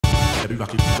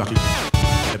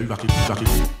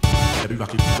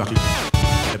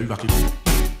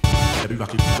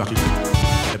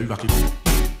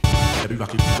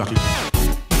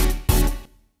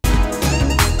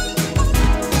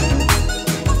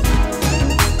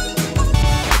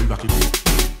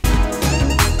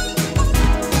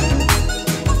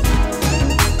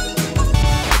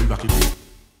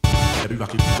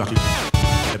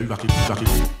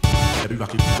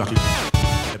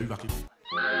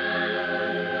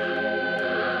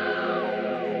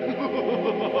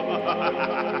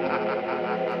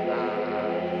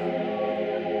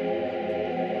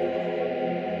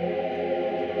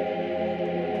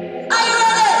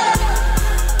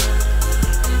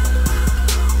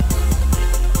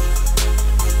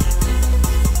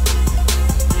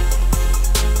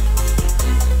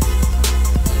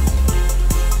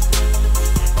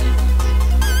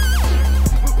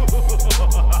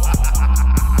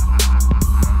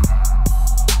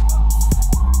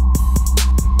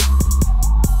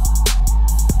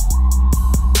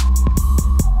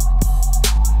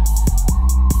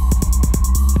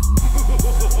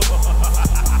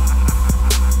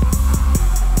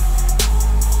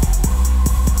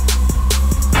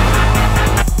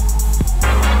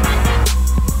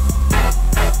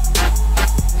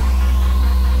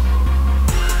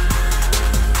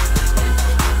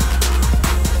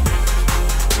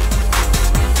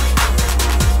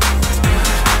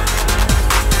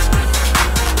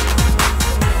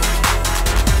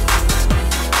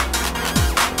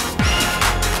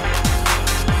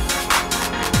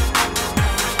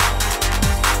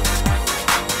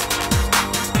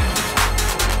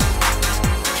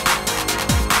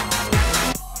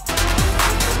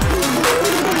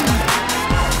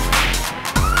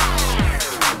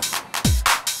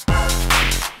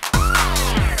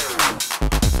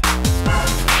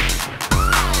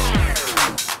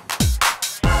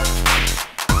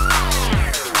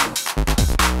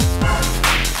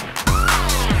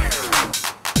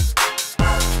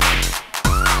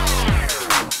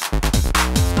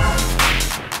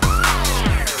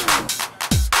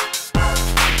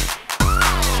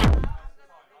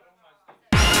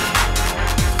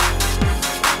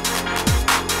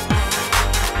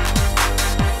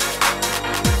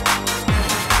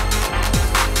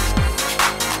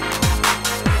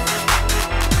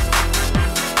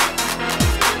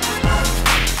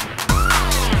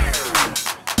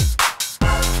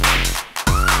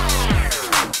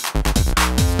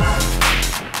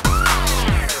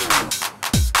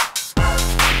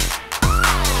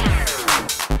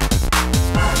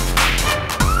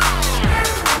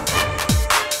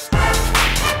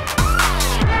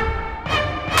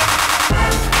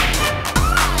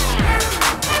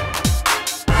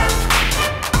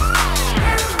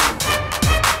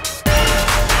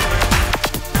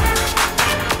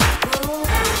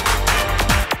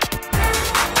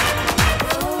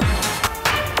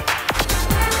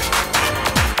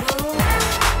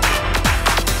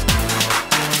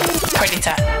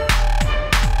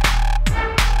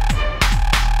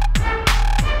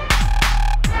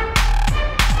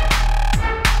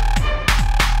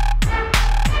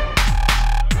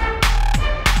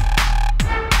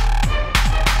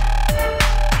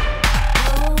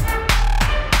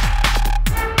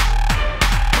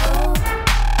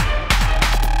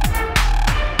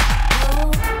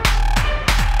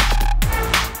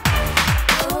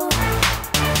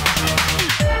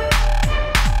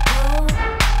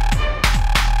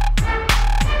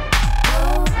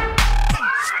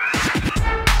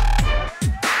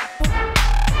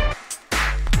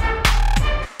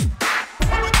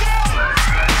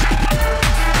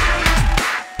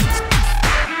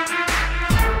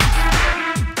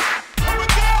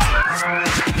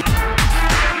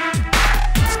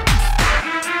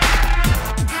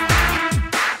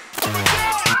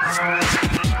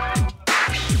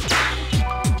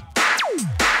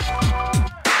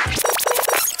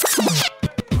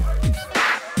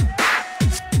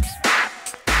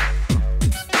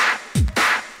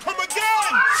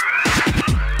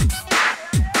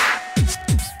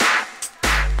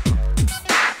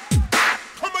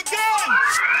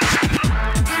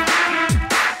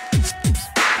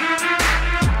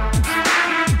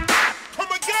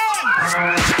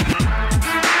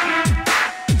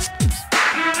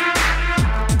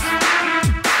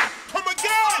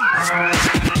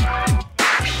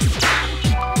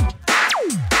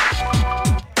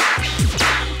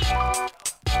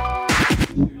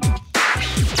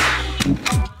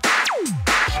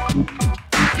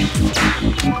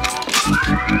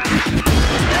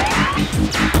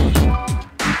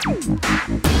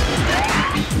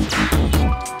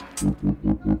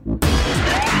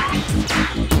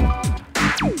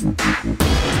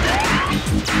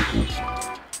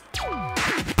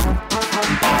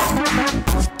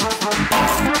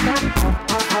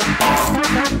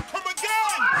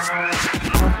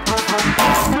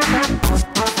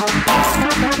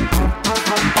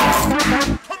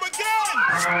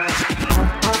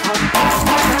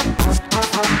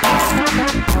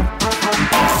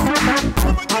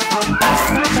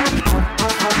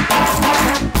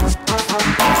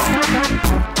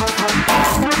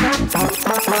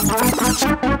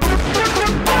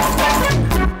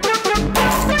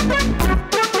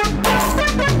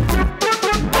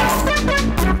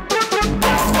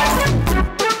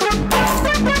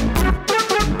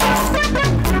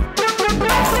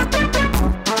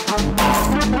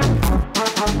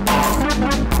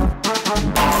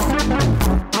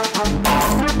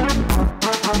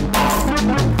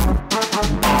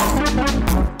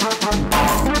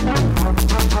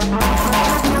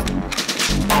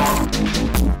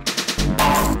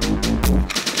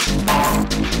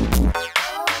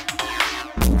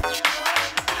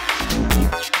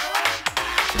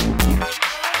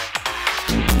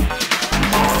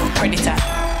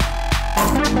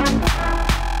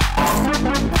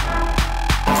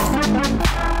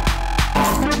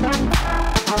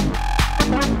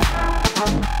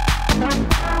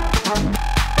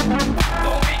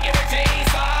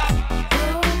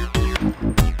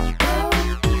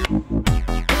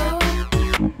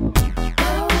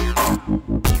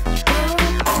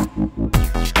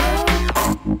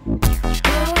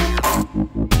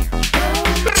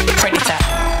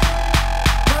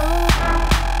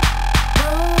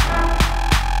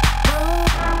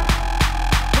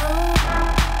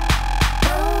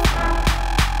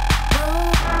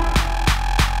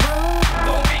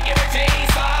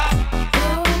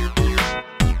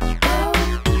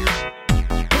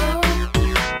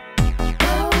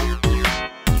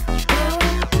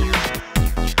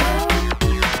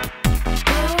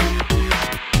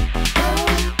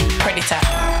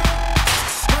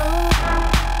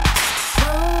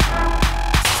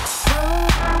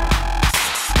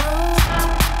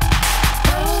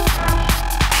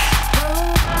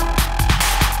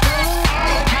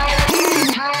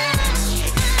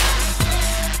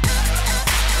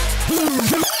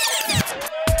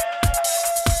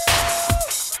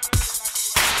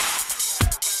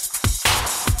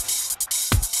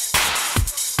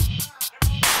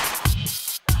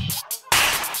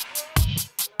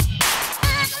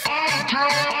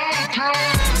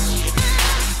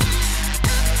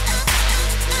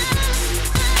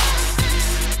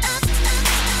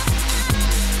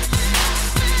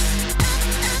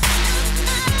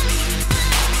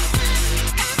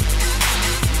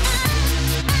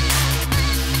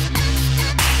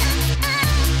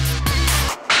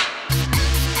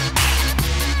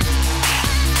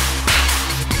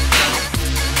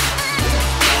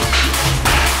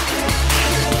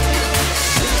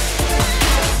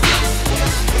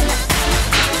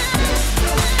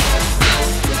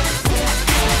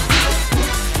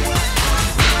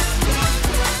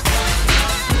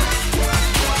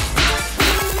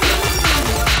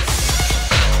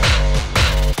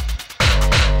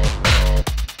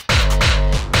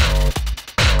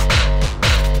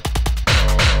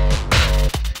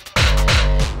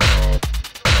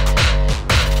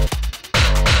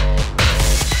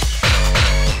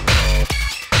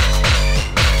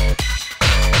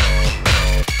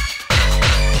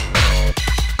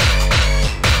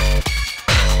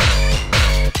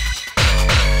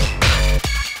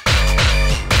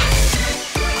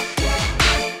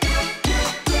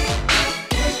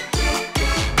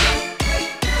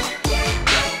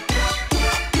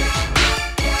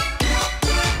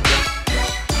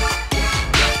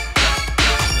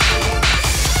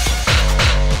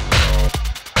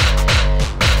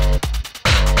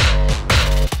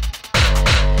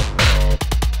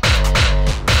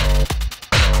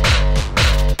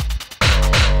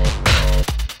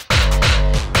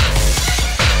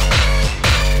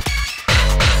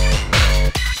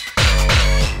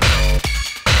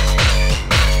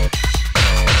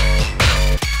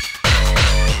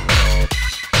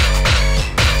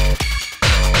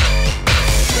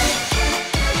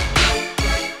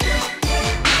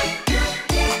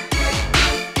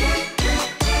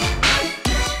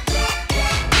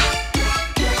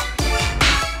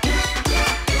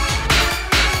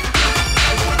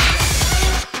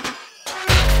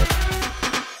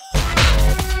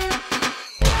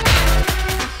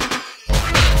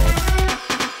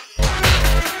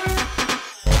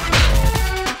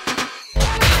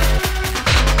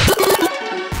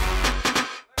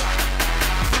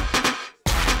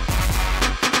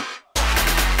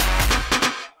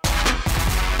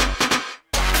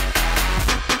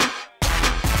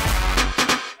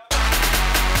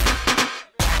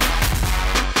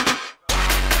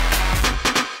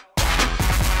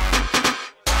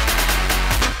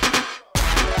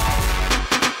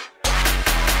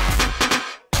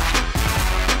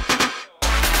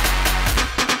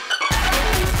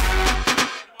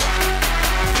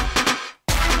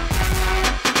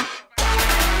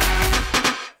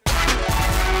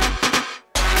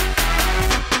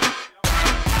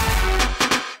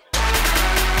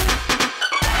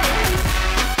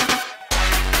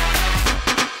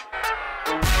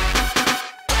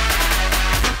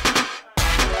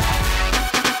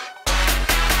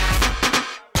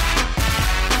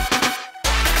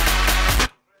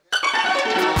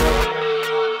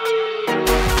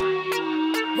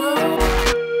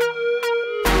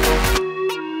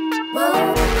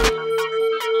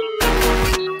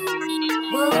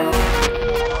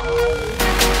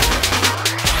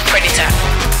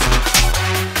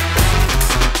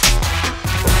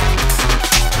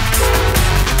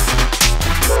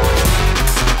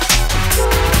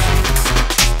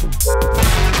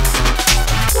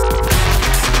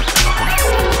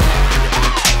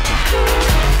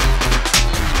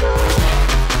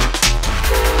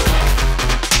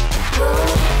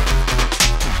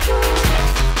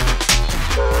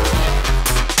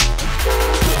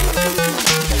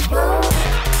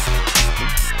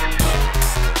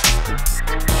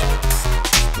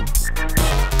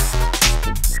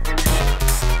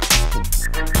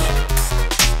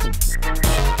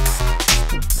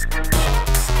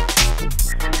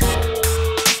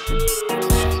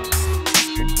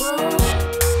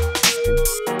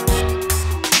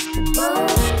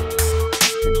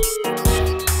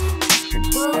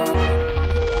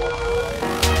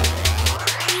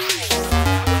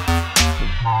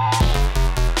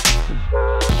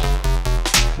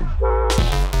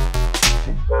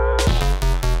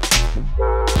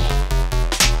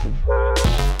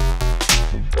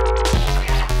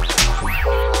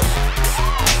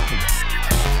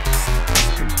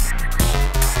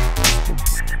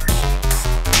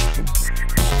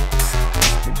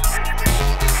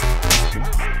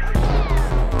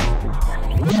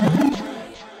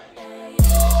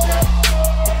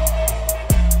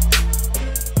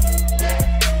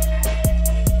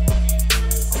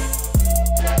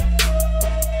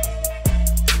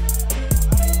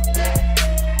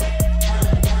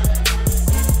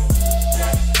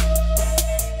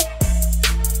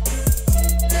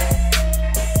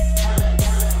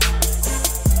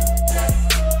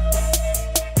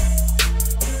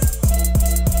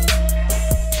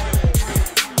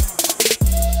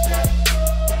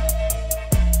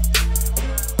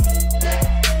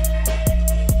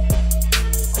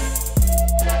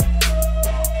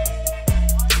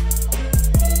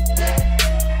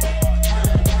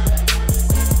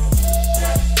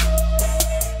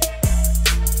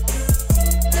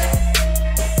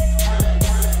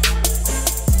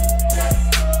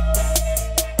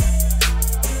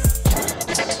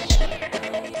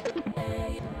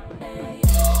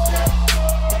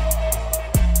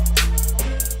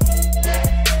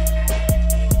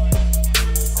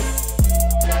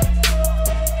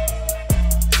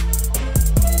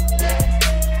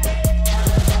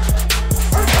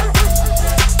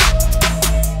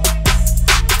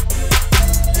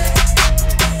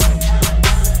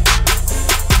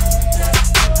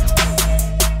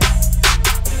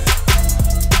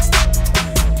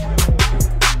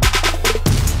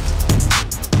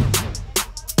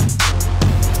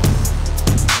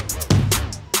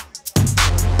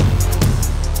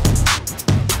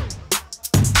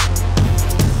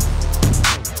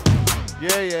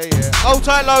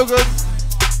Hold tight, Logan.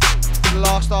 The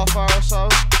last half hour or so.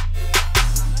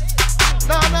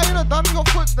 No, you're not done. You got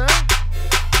Foots now.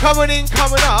 Coming in,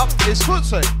 coming up is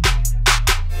Footsie.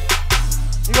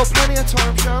 You got plenty of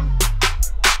time, Sean.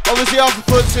 Obviously, after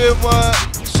Footsie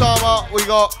and Sama, we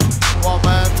got one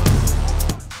man.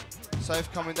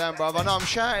 Safe coming down, brother. I know I'm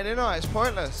shouting, innit? It's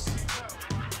pointless.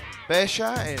 Bare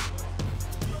shouting.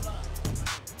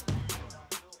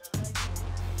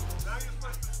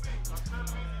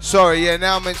 Sorry, yeah,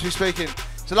 now I'm meant to be speaking.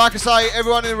 So like I say,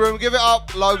 everyone in the room, give it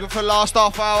up, Logan, for the last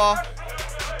half hour.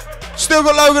 Still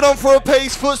got Logan on for a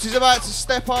piece. Footsie's about to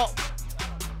step up.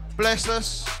 Bless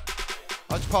us.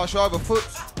 I just pass you over,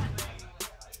 Foots.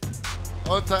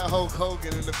 On tight Hulk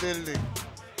Hogan in the building.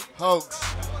 Hulks.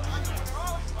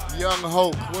 Young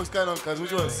Hulk. What's going on, cuz? What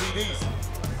do you want? CDs?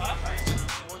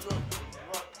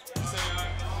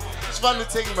 Just run the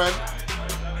thing, man.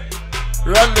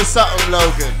 Run the something,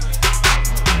 Logan.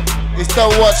 It's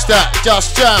don't watch that,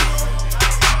 just jam.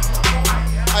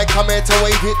 I come here to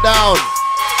wave it down.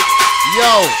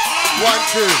 Yo, 1,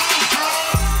 2.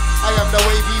 I am the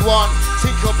wavy one.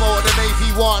 Think about the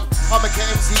navy one. I'm a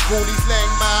KMC, call these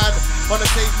lang man. Wanna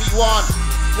save me one.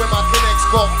 When my connects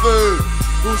got food.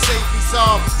 Who saved me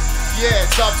some? Yeah,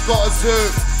 Dub's got a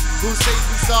zoo. Who saved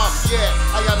me some? Yeah,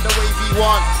 I am the wavy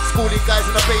one. Schooling guys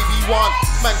in a baby one.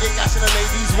 Man get cash in a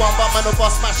ladies one. But man of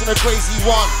us smashing a crazy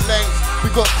one. Length, we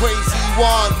got crazy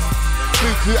ones.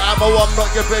 Buku ammo, I'm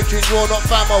not your brethren, you're not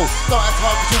famo. Not as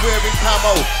hard as you're wearing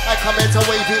camo. I come here to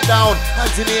wave it down.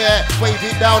 Hands in the air, wave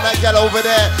it down. That gal over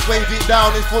there, wave it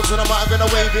down. It's Foots and I'm gonna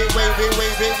wave it, wave it,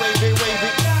 wave it, wave it, wave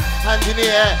it. Hands in the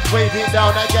air, wave it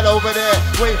down. That gal over there,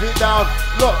 wave it down.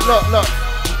 Look, look, look.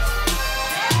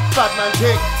 Bad man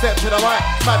ting, step to the right,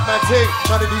 bad man ting.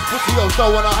 None of these pussies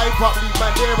don't wanna hype up, leave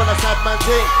man here on a sad man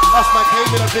ting. Us man came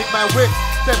in a big man whip,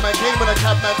 then man came in a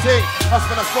cab man ting. Us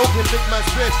man a smoking big man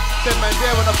split, then man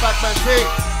there on a fat man ting.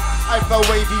 I fell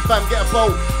wavy fam, get a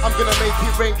boat. I'm gonna make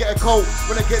it rain, get a coat.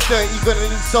 When I get dirty, gonna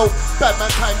need soap. Bad man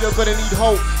time, you're gonna need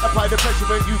hope. Apply the pressure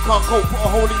when you can't cope, put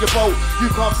a hole in your boat. You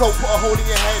can't float, put a hole in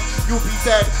your head. You'll be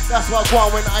dead, that's why I go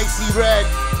on when I see red.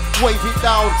 Wave it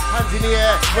down, hands in the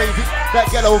air, wave it. That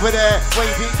girl over there,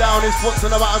 wave it down. His foot's on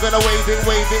the mat, I'm gonna wave it,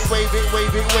 wave it, wave it,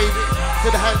 wave it, wave it.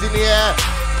 To the hands in the air.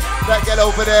 That girl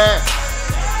over there.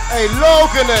 Hey,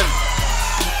 Logan.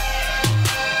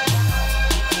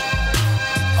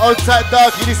 Old tight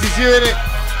darky, this is you, innit?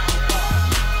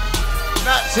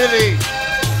 Naturally.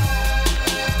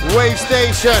 Wave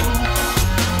station.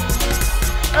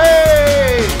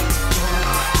 Hey!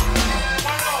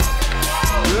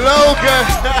 Logan!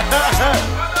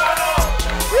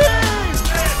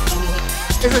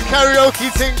 It's a karaoke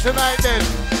thing tonight then.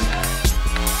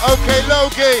 Okay,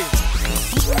 Logan.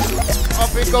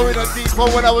 I've been going on deeper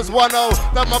when I was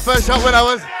 1-0. Done my first shot when I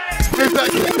was...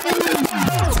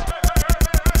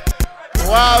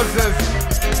 Wowzers.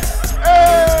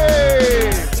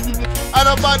 Hey! And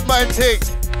a bad man thing.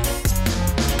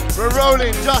 We're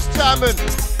rolling, just jamming.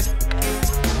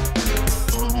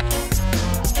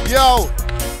 Yo.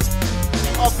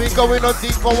 I've been going on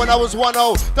deeper when I was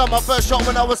 1-0. Done my first shot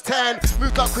when I was 10.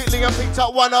 Moved up quickly and picked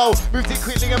up 1-0. Moved it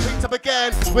quickly and picked up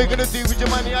again. We're gonna do with your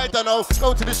money, I don't know.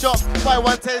 Go to the shop, buy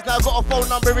 110s. Now got a phone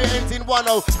number, it ends in 10.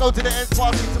 Go to the ends,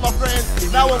 pass it to my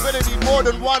friends. Now I'm gonna need more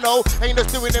than 10. Ain't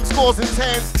just doing them scores and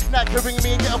tens. Nat can ring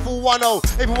me and get a full 10.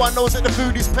 Everyone knows that the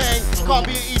food is paying. Can't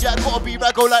be an idiot, gotta be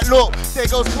raggo like look. There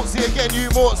goes Footsie again,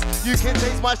 you morts. You can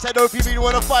taste my shadow if you really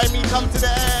wanna find me. Come to the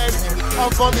end.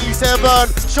 I'm from E7.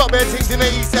 Shot bare things in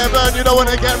the E7, you don't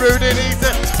wanna get rude in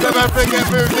E7. Never forget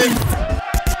moving.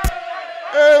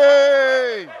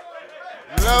 Hey,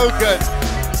 Logan.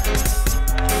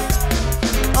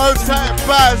 Old tight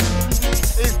Baz.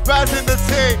 It's Baz in the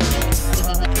thing.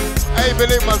 I ain't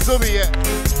been in my zombie yet.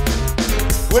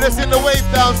 With us in the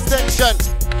wave down section.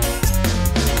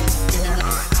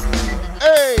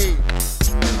 Hey.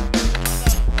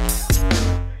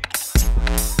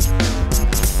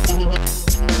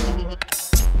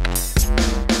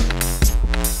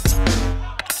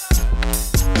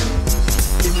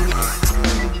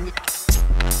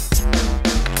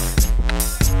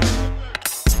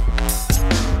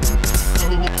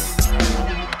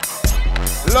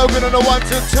 Logan on the 1, 2,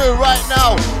 2 right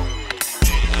now.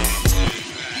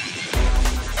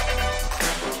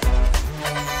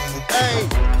 Hey,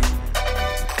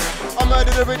 I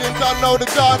murdered the rhythm, don't know the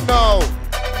don't know.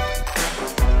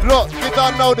 Look, you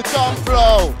don't know the don't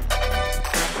flow.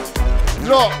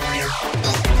 Look,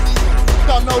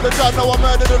 don't know the don't know. I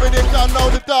murdered the rhythm, don't know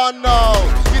the don't know.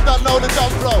 You don't know the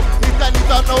don't flow. He's done, you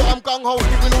don't know. I'm gung ho,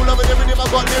 skipping all over the rhythm. I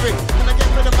got lyrics, and I get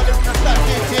rid of my lyrics and start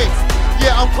digits.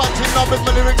 Yeah, I'm crunching numbers,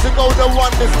 my lyrics are golden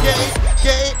wonders. Get it?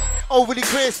 Get it? Overly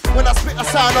crisp. When I spit, I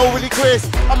sound overly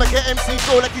crisp. I'ma get MC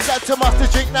flow like he's had too much to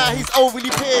drink now. He's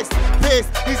overly pissed.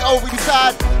 Pissed. He's overly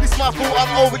sad. This my fault,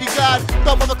 I'm overly glad.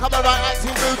 Don't bother come around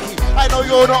acting rookie. I know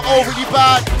you're not overly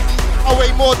bad. I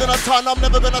weigh more than a ton. I'm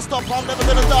never gonna stop. I'm never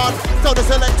gonna dance. So the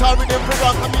selector rhythm for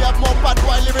run. Can we have more bad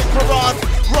boy lyric for run?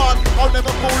 Run. I'll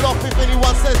never fall off if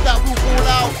anyone says that we'll fall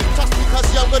out. Just because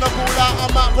I'm gonna fall out.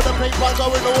 I'm out for the paper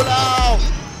going all out.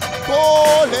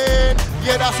 Ballin',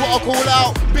 yeah, that's what I call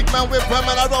out. Big man whip when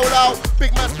man I roll out.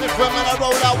 Big man split when man I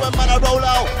roll out. When man I roll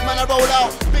out, man I roll out.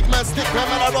 Big man stick when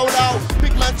man I roll out.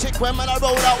 Big man chick when man I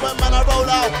roll out. When man I roll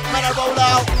out, man I roll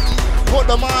out. Put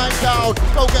the mind down,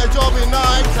 go get a job in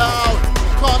Nighttown.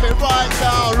 Calm it right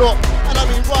down, look, and I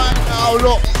mean right now,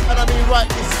 look, and I mean right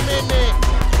this minute.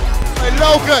 Hey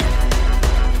Logan,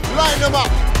 line them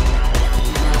up.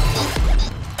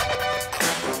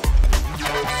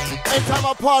 Anytime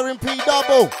I par in P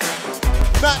double,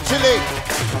 naturally.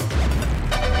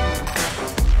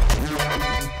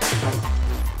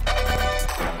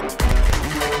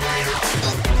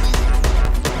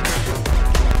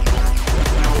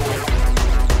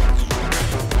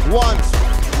 Once.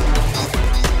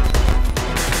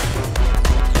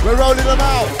 We're rolling them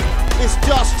out. It's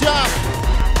just jam.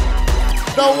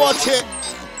 Don't watch it.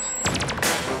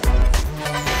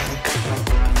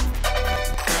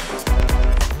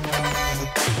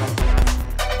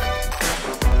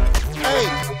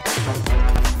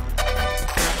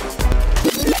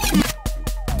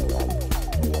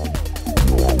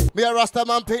 Me a Rasta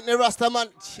man, pick me Rasta man.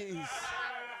 Jeez.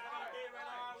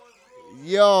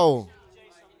 Yo.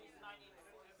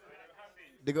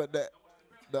 They got the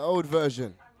old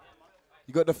version.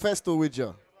 You got the Festal with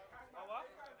you.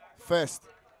 Fest.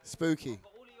 Spooky.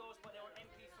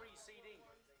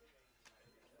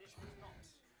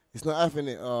 He's not having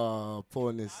it. Oh,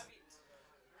 poorness.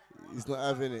 He's not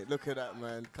having it. Look at that,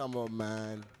 man. Come on,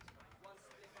 man.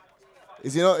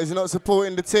 Is he not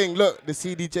supporting the thing? Look, the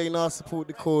CDJ now support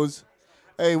the cause.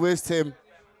 Hey, where's Tim?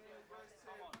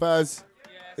 Baz.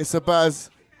 It's a Baz.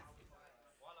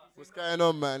 What's going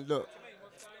on, man? Look.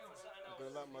 I'm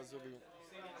gonna like my Zulu.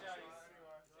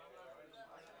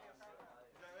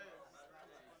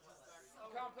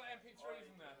 Can't put MP3s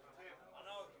in there.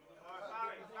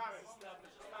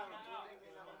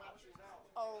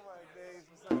 Oh my days.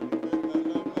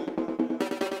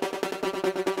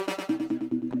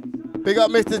 Big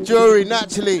up Mr. Jury,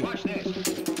 naturally.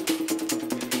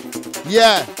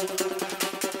 Yeah.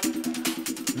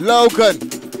 Logan.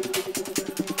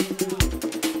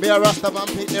 Me a Rasta man,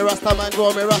 pick me Rasta man,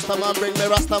 grow me Rasta man, bring me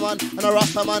Rasta man, and a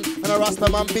Rasta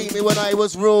man beat me when I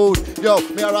was rude. Yo,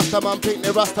 me a Rasta man, pick me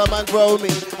Rasta man, grow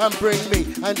me, and bring me,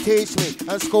 and teach me,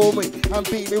 and school me, and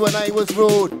beat me when I was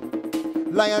rude.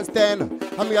 Lion's Den,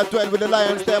 and me a dwell with the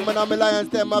lion's stem, and I'm a lion's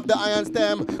stem of the iron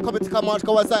stem. Come to come march,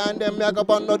 go a Zion them, me a go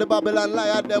bun the Babylon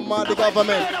lion them, the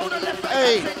government.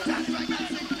 Hey,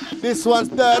 this one's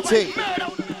dirty.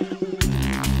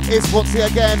 It's Footsie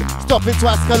again, stop it to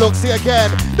ask a look-see again.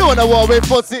 Don't know what with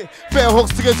Footsie, fair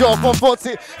hooks to get job from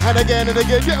Footsie. And again,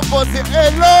 get Footsie.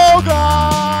 Hey,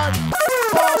 Logan!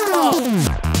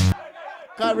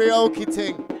 Karaoke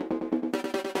thing.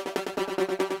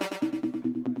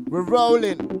 We're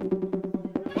rolling.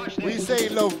 We say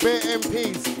love, bare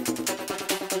MPs.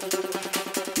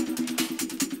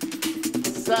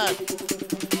 Sad.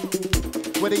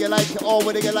 Whether you like it or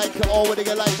whether you like it or whether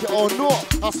you like it or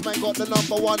not. Us man got the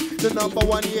number one,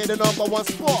 yeah, the number one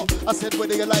spot. I said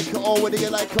whether you like it or whether you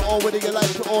like it or whether you like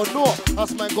it or not.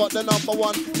 Us man got the number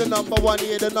one,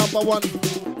 yeah, the number one.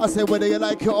 I said whether you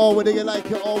like it or whether you like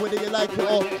it or whether you like it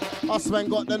or. Us man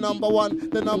got the number one,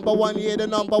 yeah, the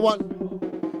number one.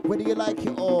 Whether you like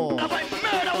it or.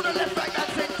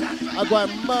 I got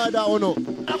murder or no.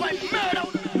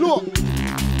 Look.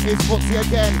 It's Footsie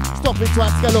again, stop it to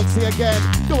ask Galaxy again.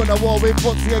 Doing a war with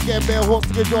Footsie again, bare hooks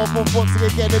to get draw from Footsie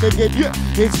again and again. Yeah,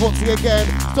 it's Footsie again,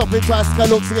 stop it to ask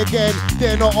Galaxy again.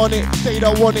 They're not on it, they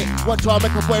don't want it. One try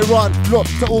make a boy run. Look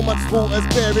to all my supporters,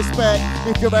 bear respect.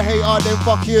 If you're a hater, then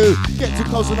fuck you. Get too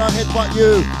close and I'll headbutt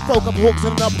you. Throw a couple hooks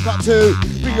and an uppercut too.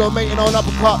 Be your mate and I'll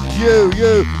uppercut you,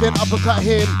 then uppercut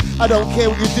him. I don't care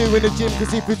what you do in the gym,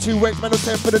 cause if you're too wet, man, I'll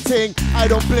send for the ting. I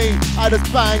don't bling, I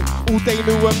just bang. All day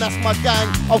new that's my gang.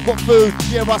 I've got food,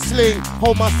 yeah, I sling.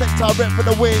 Hold my sector, rep for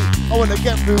the wing. I wanna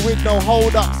get through with no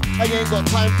hold-ups. I ain't got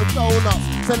time for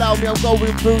donuts. So allow me, I'm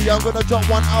going through. Yeah, I'm gonna drop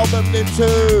one album, then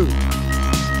two.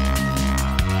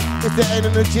 It's the N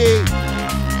and the G.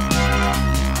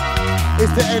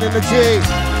 It's the N and the G.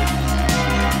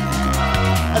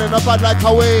 And then I bad like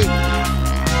Hawaii.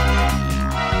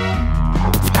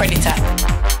 Predator.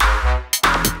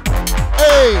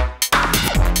 Hey,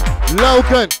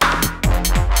 Logan.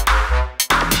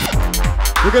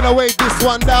 We're gonna wait this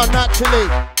one down naturally.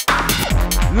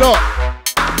 Look.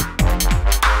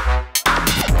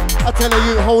 I tell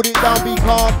you, hold it down, be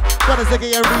calm. Brothers, they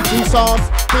get and read 2 psalms.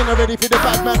 Been ready for the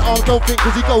bad man arms. Don't think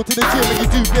cause you go to the gym and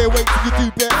you do bare weight till you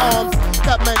do bare arms.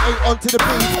 That man ain't onto the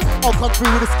beat. I'll come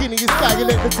through with the skinniest guy. You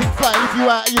let the thing fly if you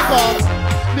out of your guards.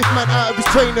 Lift man out of his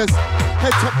trainers.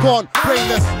 Head top gone,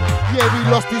 brainless. Yeah, he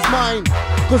lost his mind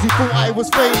cause he thought I was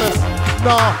famous.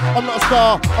 Nah, I'm not a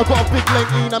star. I got a big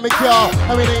Llanquin, I'm a car.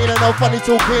 I mean, ain't no funny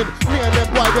talking. Me and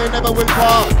them boy, they never will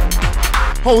part.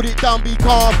 Hold it down, be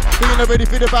calm. They ain't ready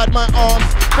for the bad man arms.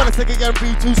 Wanna take again,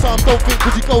 read 2 psalms. Don't think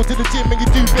cause you go to the gym and you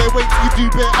do bare weight till you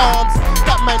do bare arms.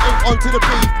 That man ain't onto the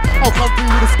beat. I'll come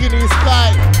through with the skinniest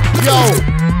guy.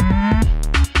 Yo.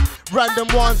 Random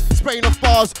ones, spraying off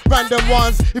bars, random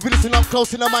ones. If you listen up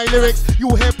close into my lyrics,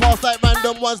 you'll hear parts like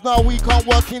random ones. Now we can't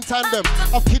work in tandem.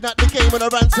 I've kidnapped the game on a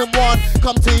ransom one.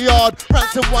 Come to your yard,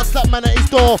 ransom one, slap man at his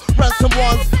door. Ransom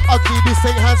ones, ugly, this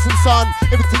ain't handsome son.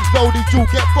 Everything's loaded, you'll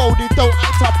get folded. Don't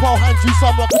act up, I'll hand you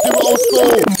some, I can do it old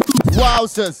school.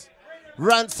 Wowzers,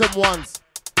 ransom ones.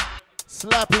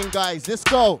 Slapping guys, let's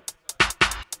go.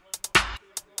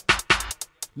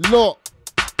 Look.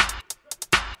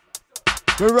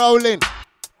 We're rolling.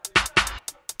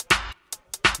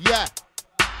 Yeah.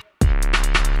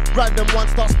 Random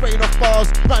ones start spraying off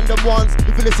bars. Random ones,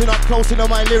 if you listen up close into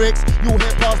my lyrics, you'll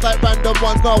hear parts like random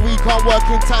ones. No, we can't work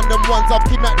in tandem ones. I've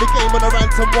kidnapped the game on a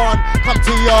ransom one. Come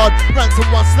to your yard, ransom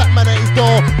one, slap man at his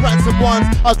door. Ransom ones,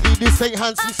 ugly, this ain't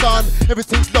handsome son.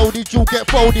 Everything's loaded, you'll get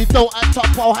folded. Don't act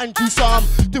up, I'll hand you some.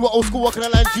 Do it old school, what can I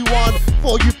land you on?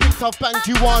 For you picked, I've banged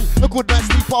you on. A good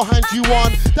night's sleep, I'll hand you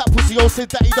on. That pussy all said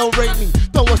that he don't rate me.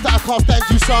 Don't watch that, I can't stand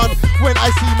you son. When I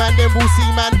see man, then we'll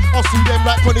see man. I'll sue them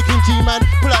like Chronic and G-man.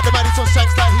 Pull out the man, it's on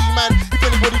shanks like He-Man. If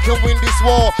anybody can win this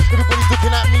war, everybody's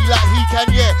looking at me like he can,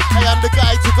 yeah. I am the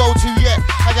guy to go to, yeah.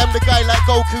 I am the guy like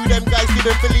Goku. Them guys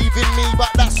didn't believe in me, but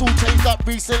that's all changed up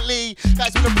recently.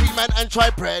 Guys with a pre-man and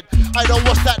try bread. I don't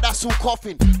watch that, that's all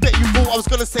coughing. Bet you thought I was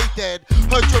gonna say dead.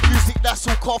 Heard your music, that's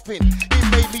all coughing. It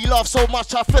made me laugh so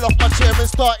much I fell off my chair and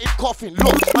started coughing.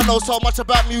 Look, I know so much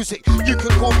about music. You can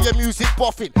call me a music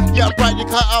boffin. Yeah, I'm bright, you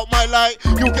cut out my light.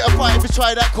 You'll get a fight if you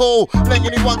try that call. Let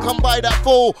anyone come by that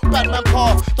fall. Batman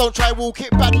path, don't try walk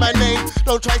it, bad man name.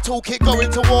 Don't try talk it, go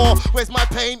into war. Where's my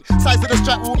pain? Size of the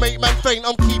strap will make man faint.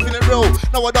 I'm keeping it real.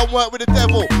 No, I don't work with the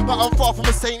devil, but I'm far from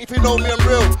a saint. If you know me, I'm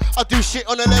real. I do shit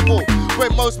on a level.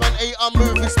 When most man ain't, I'm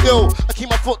moving still. I keep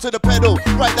my foot to the pedal.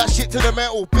 Ride that shit to the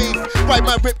metal. Beef, ride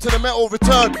my rip to the metal.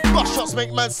 Return, bust shots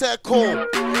make man say a call.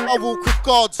 I walk with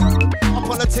gods, I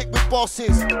politic with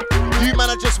bosses. You man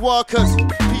are just workers.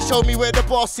 Please show me where the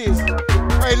boss is.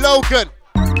 Hey Logan,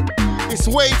 it's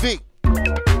wavy.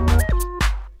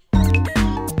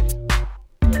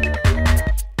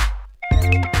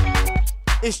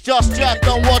 It's just jam,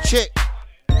 don't watch it.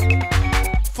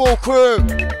 Full crew.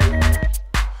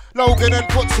 Logan and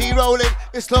Footsie rolling.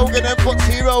 It's Logan and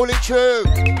Footsie rolling true.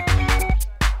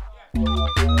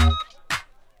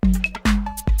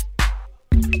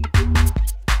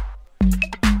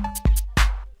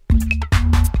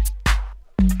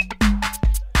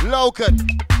 Logan.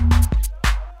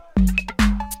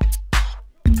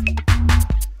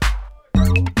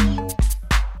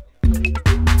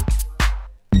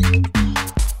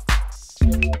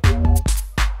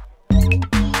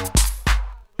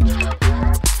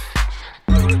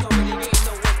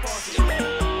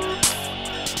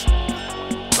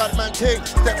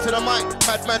 Step to the mic,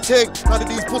 madman ting. None of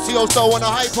these pussy-os don't wanna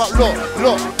hype up.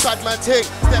 Look, badman ting.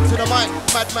 Step to the mic,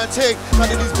 madman ting. None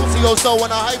of these pussy-os don't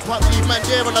wanna hype up. Leave man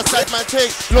there on a sad man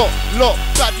ting. Look,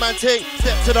 badman ting.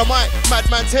 Step to the mic,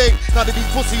 madman ting. None of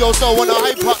these pussy-os don't wanna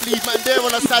hype up. Leave man there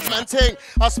on a sad man ting.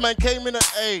 Us man came in a,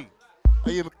 hey,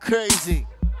 are you crazy?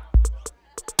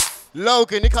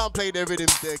 Logan, you can't play the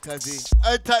rhythms there, cuzzy.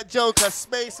 Attack Joker,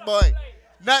 Space Boy.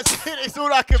 That's it, it's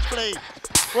all I can play.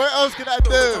 What else can I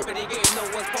do?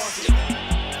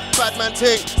 Badman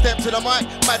ting, step to the mic,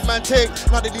 madman ting.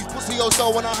 None of these pussy-os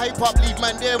don't wanna hype up, leave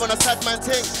man there on a sad man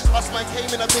ting. Us man came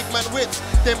in a big man whip,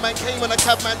 then man came on a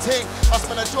cab man ting. Us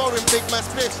man a drawing big man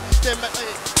splits, then man,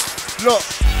 hey. Look,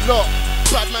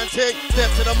 badman ting, step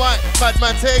to the mic,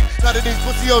 madman ting. None of these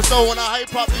pussy-os don't wanna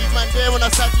hype up, leave man there on a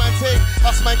sad man ting.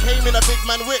 Us man came in a big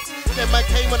man whip, then man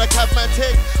came on a cab man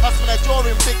ting. Us man a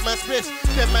drawing big man splits,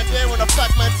 then man there on a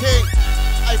fat man ting.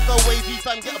 I fell wavy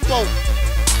fam, get a boat.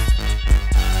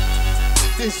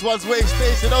 This one's Wave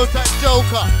Station, old type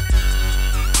Joker.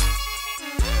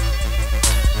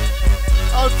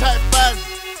 Old type Baz,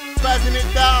 bazzing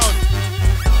it down.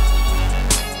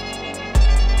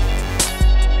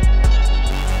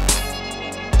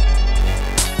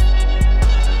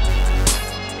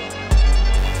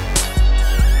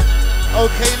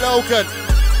 Okay, Logan.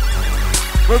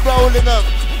 We're rolling them.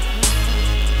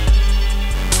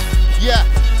 Yeah.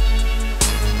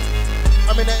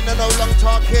 I mean, ain't no long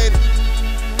talking.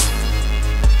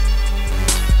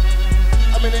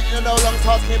 I mean, ain't no long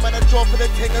talking, man. I draw for the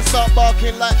thing and start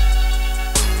barking like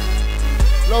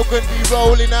Logan be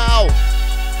rolling now.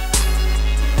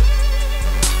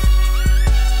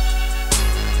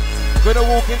 Gonna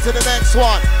walk into the next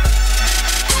one.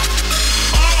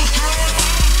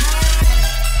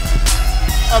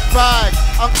 A bag,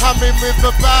 I'm coming with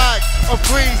a bag of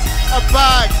grease. A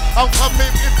bag, I'm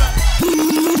coming with a...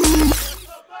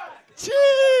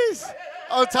 Jeez!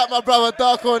 I'll tap my brother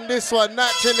Dark on this one,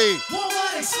 naturally.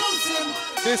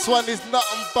 This one is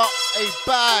nothing but a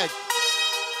bag.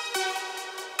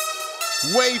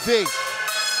 Waving.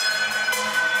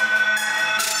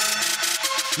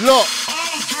 Look,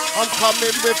 I'm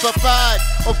coming with a bag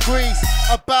of grease.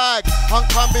 A bag, I'm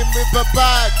coming with a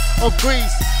bag of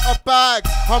grease. A bag,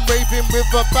 I'm raving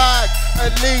with a bag.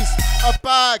 At least a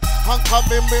bag, I'm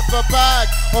coming with a bag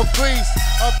of grease.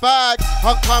 A bag,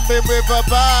 I'm coming with a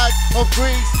bag of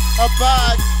grease. A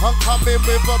bag, I'm coming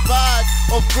with a bag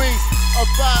of grease. A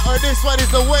bag, oh, this one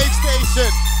is the wave station.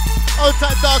 Old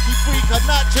type darky freaker,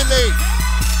 naturally.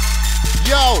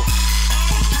 Yo,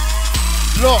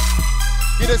 look,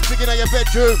 you're just picking out your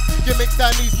bedroom. Your mix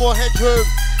down needs more headroom.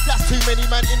 That's too many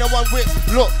man in a one whip.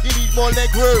 Look, you need more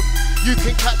leg room. You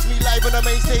can catch me live on the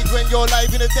main stage when you're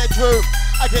live in a dead room.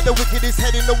 I get the wickedest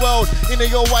head in the world, into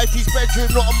your wifey's bedroom,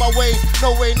 not on my way,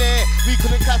 no way near. We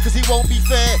couldn't catch cause he won't be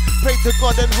fair. Pray to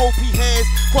God and hope he hears.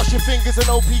 Cross your fingers and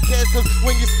hope he cares, cause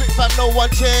when you spit fam, no one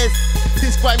cheers.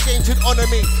 This grime game should honor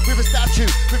me with a statue,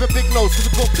 with a big nose, cause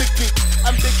I got big feet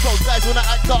and big clothes. Guys wanna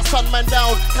act dark, sun man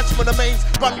down, catch him on the mains,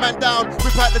 run man down,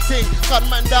 rip out the ting, gun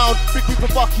man down, big group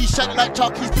of buckies, shank like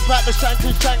Chuckies, rip out the shank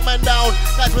and shank man down.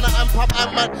 Guys wanna amp up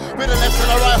ant man, with the left and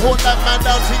the right, hold that man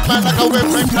down, treat man like a whip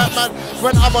and cat man.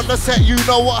 When I'm on the set, you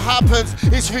know what happens.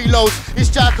 It's reloads, it's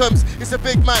jackums, it's a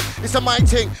big man, it's a mighty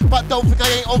thing. But don't think I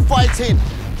ain't on fighting,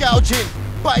 gouging,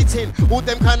 biting, all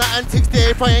them kind of antics there.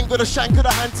 If I ain't got a shank of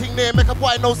the hunting there, make a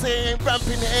boy know say I ain't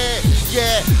ramping here.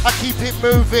 Yeah, I keep it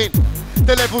moving,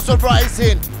 the levels are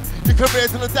rising, your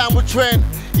career's on a downward trend.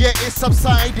 Yeah, it's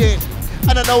subsiding,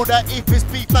 and I know that if it's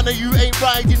beef, none of you ain't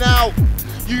riding out.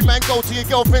 You man go to your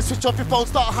girlfriend, switch off your phone,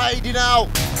 start hiding out.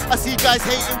 I see guys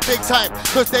hating big time,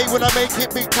 cause they wanna make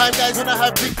it big time. Guys wanna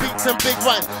have big beats and big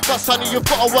rhymes. But sonny, you've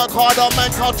gotta work harder. Man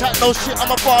can't chat no shit,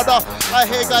 I'm a father. I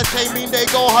hear guys say mean they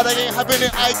go harder, ain't having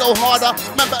it, I go harder.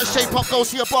 Man better shape up, go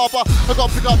see a barber. I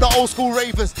gotta pick up the old school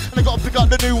ravers, and I gotta pick up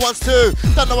the new ones too.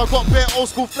 Don't know I got bare old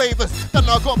school flavors, don't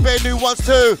know I got bare new ones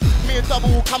too. Me and Double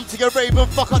will come to your rave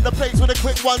and fuck up the place with a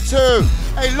quick 1-2.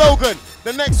 Hey Logan,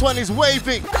 the next one is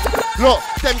waving. Look,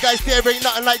 them guys there ain't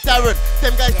nothing like Darren.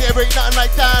 Them guys there ain't nothing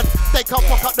like Dan. They can't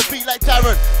fuck up the beat like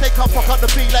Darren. They can't fuck up the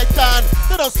beat like Dan.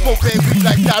 They don't smoke their weed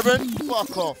like Darren.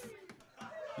 Fuck off.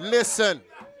 Listen.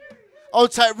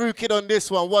 Old tight Roo Kid on this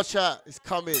one. Watch out. It's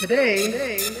coming.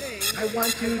 Today, I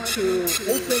want you to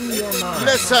open your mind.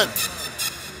 Listen.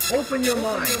 Open your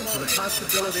mind to the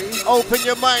possibility. Open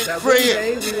your mind. That Free one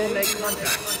day it. we will make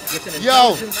contact with an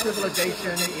Yo. intelligent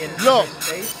civilization in Look. outer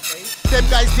space. Them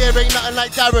guys there ain't nothing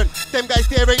like Darren. Them guys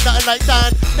there ain't nothing like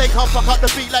Dan. They can't fuck up the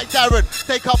beat like Darren.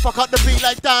 They can't fuck up the beat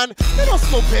like Dan. They don't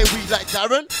smoke bare weed like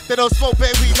Darren. They don't smoke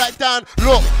bare weed like Dan.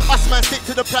 Look, us man stick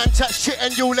to the plan, chat shit,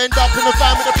 and you'll end up in the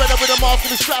van with a brother with a mask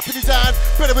and a strap in his hand.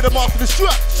 Brother with a mask and a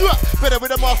strap. Brother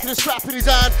with a mask and a strap in his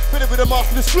hand. Brother with a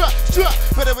mask and a strap.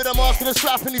 Brother with a mask and a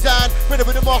strap in his hand. Brother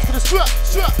with a mask and a strap.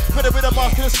 Brother with a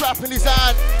mask and a strap in his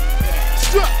hand.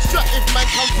 Strap, if man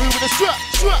come through with a strap,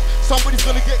 somebody's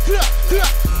gonna get clap.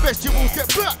 Best you will get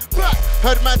back.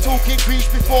 Heard man talking grease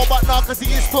before, but now cause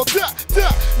he is not that.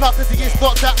 Now cause he is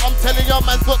not that, I'm telling ya,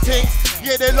 man's got things.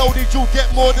 Yeah, they're loaded, you'll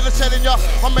get more than I'm telling ya.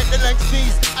 I'll make the length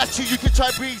sneeze, actually you can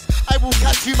try breeze. I will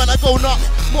catch you, man, I go nuts.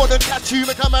 More than catch you,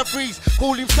 make a man freeze.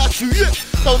 Call him statue, yeah.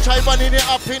 Don't try running it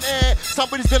up in air.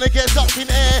 Somebody's gonna get zucked in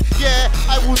air, yeah.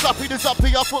 I will zuppy the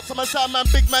zuppy, I put some sound man,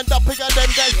 big man duppy. And them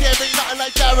guys there ain't nothing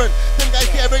like Darren. Them guys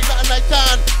there ain't nothing like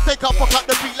Dan. They can't fuck up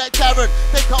the beat like Darren.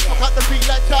 They can't fuck up the beat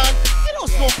like Dan. You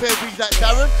don't smoke bare weed like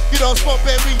Darren. You don't smoke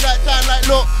bare weed like Dan. Like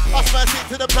look, us man stick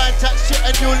to the plan, chat shit,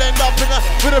 and you'll end up in a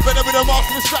with a mask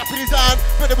and a strap in his hand.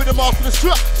 Brother with a mask and a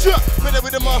strap. Brother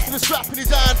with a mask and a strap in his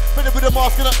hand. Brother with a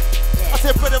mask and a I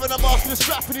said brother with a mask and a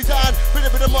strap in his hand. Brother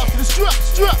with a mask and a strap.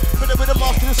 Brother with a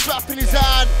mask and a strap in his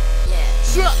hand.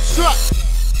 Strap.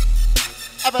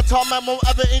 Avatar man won't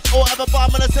have an inch or have a bar,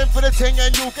 man I send for the ting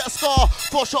and you'll get a scar.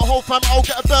 4-shot hole fam, I'll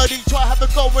get a birdie. Try have a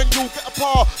go and you'll get a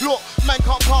par. Look, man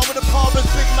can't par with a par as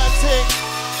big man ting.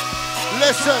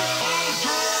 Listen.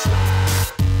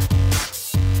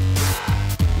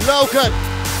 Logan.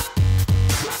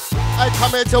 I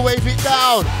come here to wave it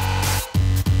down.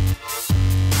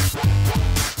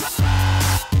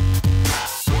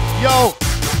 Yo.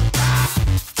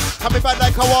 Coming back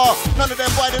like a war. None of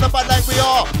them winding up bad like we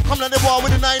are. Coming on the war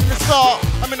with a 9 in the start.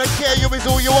 I'm in a care you is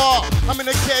who you are. I'm in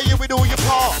a care you with who you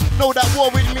part. Know that war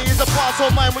with me is a part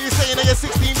of mine when you're saying that you're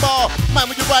 16 bar. Man,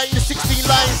 when you're writing your 16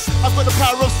 lines. I've got the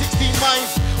power of 16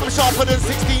 minds. I'm sharper than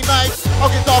 16 knives. I'll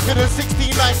get darker than 16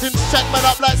 nights and shack man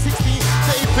up like 16.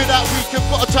 So if for that week you've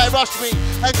got to try rush me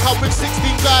and come with 16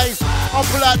 guys. I'll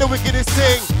pull out the wickedest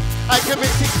thing. I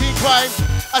commit 16 crimes.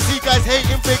 I see guys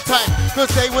hating big time, cause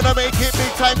they wanna make it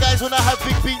big time. Guys wanna have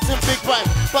big beats and big rhyme.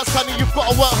 But sonny, you've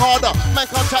gotta work harder. Man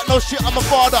can't chat no shit, I'm a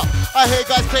father. I hear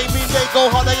guys claiming they go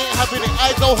hard, I ain't having it,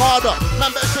 I go harder.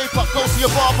 Man better shape up, go see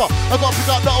your barber. I gotta pick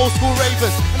up the old school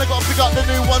ravers, and I gotta pick up the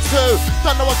new ones too.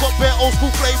 Don't know I got bare old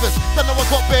school flavors, don't know I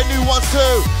got bare new ones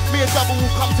too. Me and Double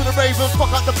will come to the ravens,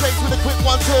 fuck up the place with a quick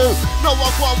one too. No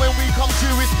one want when we come to,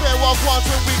 it's fair one once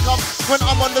when we come. When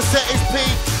I'm on the set it's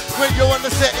peak, when you're on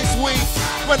the set it's weak.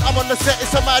 When I'm on the set,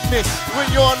 it's a madness. When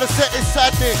you're on the set, it's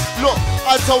sadness. Look,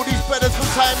 I told these brothers from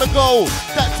time ago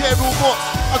that they're all bots.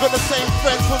 I got the same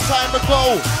friends from time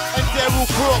ago, and they're all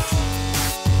crooks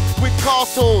with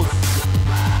castles.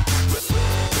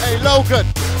 Hey, Logan,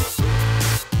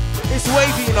 it's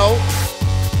wavy, you know.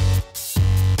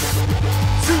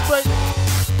 Super.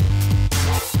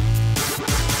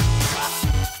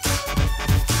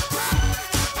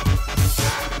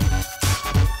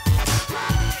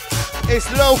 It's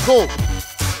local.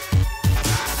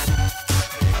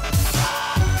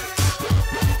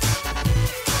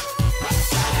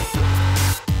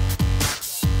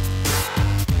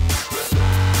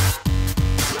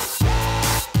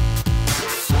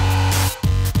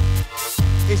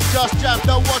 It's just jam,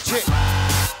 don't watch it.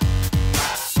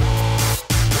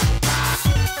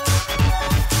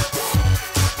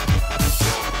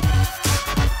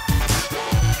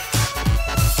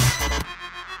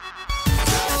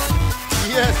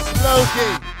 Yes,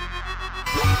 Logan.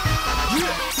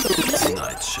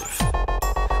 Night shift.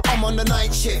 I'm on the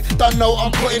night shift, don't know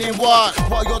I'm putting in work.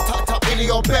 While you're tucked up in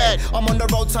your bed, I'm on the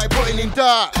roadside putting in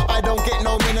dirt. I don't get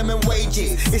no minimum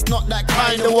wages, it's not that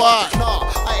kind of work. Nah,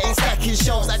 I ain't stacking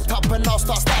shelves, act up and I'll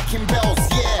start stacking bells.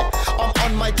 Yeah, I'm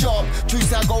on my job,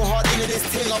 Tuesday I go hard into this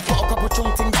thing. I've got a couple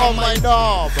chung things on my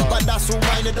knob, but that's all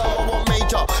minor though. I want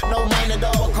major, no minor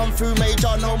though. I come through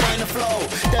major, no minor flow.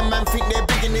 Them man think they're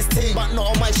big in this thing, but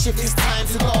not on my shift. It's time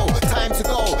to go, time to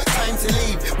go, time to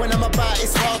leave. When I'm about,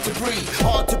 it's hard to breathe,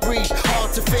 hard to breathe,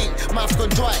 hard to think. Mouth's gone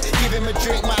dry, give him a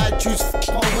drink. My attitude's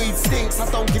my weed stinks. I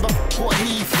don't give a what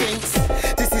he thinks.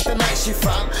 This is the night shift,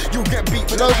 fam. You'll get beat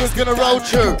with Logan's gonna roll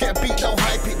through. You get beat, don't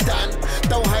hype it, Dan.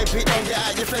 Don't hype it, don't get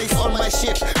out your face on my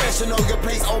shift. Best to know your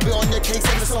place, I'll be on your case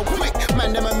ever so quick.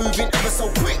 Man, them are moving ever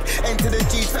so quick. Enter the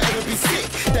G's forever be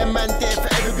sick. Them man there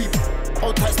forever be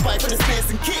old tight spike for the snares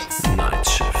and kicks. Night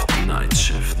shift, night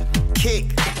shift.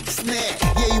 Kick, snare,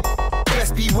 yeah, you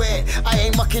best beware. I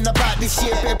ain't mucking about this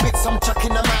year. Bare bits, I'm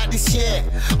chucking them out this year.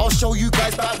 I'll show you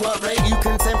guys about work rate. You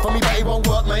can send for me, but it won't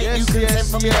work, mate. Yes, you can yes, send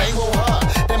for me, but it won't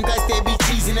hurt. Them guys, they be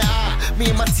cheesing it out. Me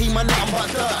and my team are nothing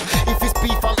but dirt. If it's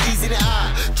beef, I'm easing it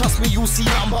out. Trust me, you'll see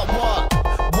nothing but work.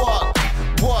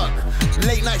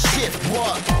 Late night shift,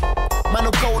 work. Man,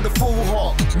 I'll go the full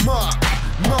hawk. Mark.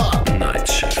 Night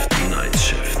shift, night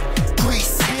shift.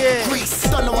 Grease, Yeah. Grease.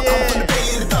 Don't know I come from the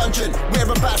bay in the dungeon.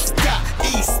 Whereabouts that?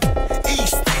 East.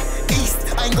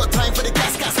 I ain't got time for the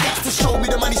gas. To show me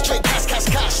the money straight, cash.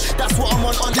 That's what I'm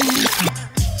on the.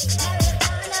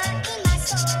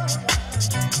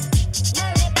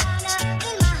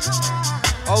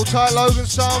 Hold tight, Logan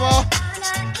Summer.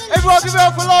 Everyone give it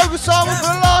up for Logan Summer for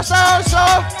the last hour or so.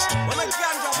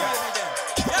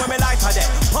 When me light her there,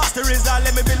 past the result,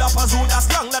 let me build up a zoo that's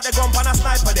young, let the gun pan a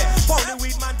sniper there. Found the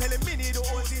weed man telling me need the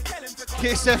OZ, tell him to come.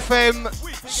 Kiss FM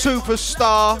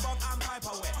superstar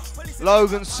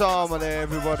Logan Summer there,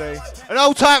 everybody. And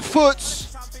old tight Foots.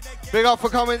 Big up for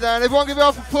coming down. Everyone give it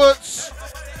up for Foots.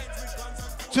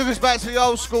 Took us back to the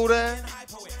old school there.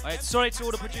 Right, sorry to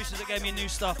all the producers that gave me new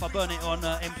stuff. I burnt it on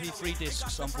MP3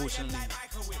 discs, unfortunately.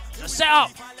 Just set up!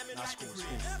 That's cool, that's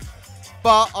cool.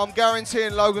 But I'm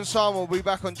guaranteeing Logan Summer will be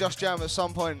back on Just Jam at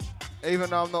some point, even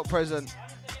though I'm not present.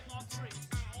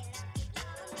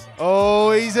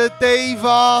 Oh, he's a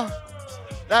diva.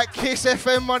 That Kiss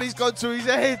FM money's gone to his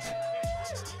head.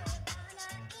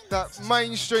 That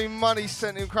mainstream money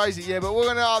sent him crazy. Yeah, but we're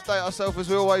going to update ourselves as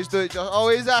we always do. Oh,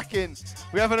 here's Akin.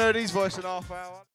 We haven't heard his voice in half an hour.